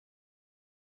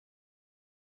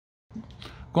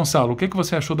Gonçalo, o que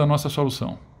você achou da nossa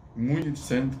solução? Muito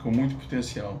interessante, com muito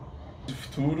potencial.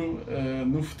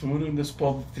 No futuro ainda se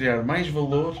pode tirar mais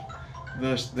valor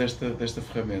desta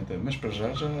ferramenta, mas para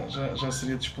já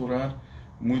seria de explorar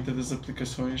muitas das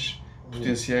aplicações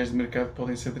potenciais de mercado que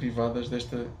podem ser derivadas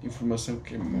desta informação,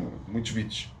 que é muitos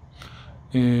bits.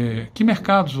 Que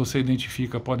mercados você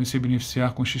identifica podem se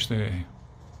beneficiar com o XTR?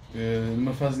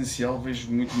 Numa fase inicial vejo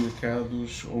muitos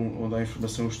mercados onde há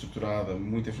informação estruturada,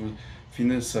 muita informação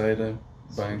financeira,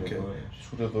 banca,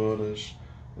 seguradoras,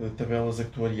 tabelas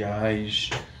actuariais,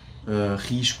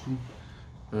 risco,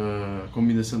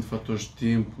 combinação de fatores de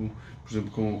tempo, por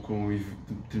exemplo, com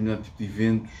determinado tipo de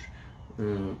eventos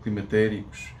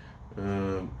climatéricos,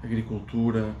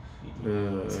 agricultura,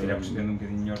 se calhar percebendo um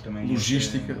bocadinho melhor também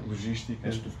logística,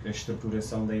 a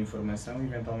estruturação da informação,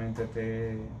 eventualmente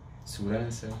até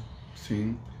segurança.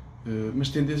 Sim, mas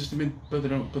tendências também de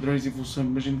padrões de evolução.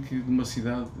 Imagino que numa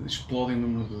cidade explodem o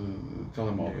número de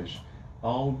telemóveis.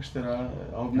 Algo estará,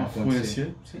 alguma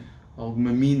afluência,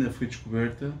 alguma mina foi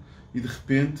descoberta e de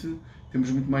repente temos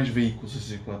muito mais veículos a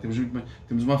circular,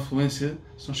 temos uma afluência.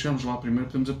 Se nós chegarmos lá primeiro,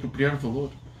 podemos apropriar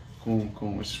valor.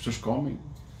 As pessoas comem,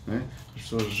 né? As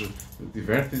pessoas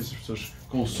divertem-se, as pessoas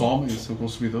consomem, são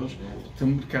consumidores,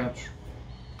 temos mercados.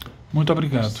 Muito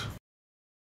obrigado.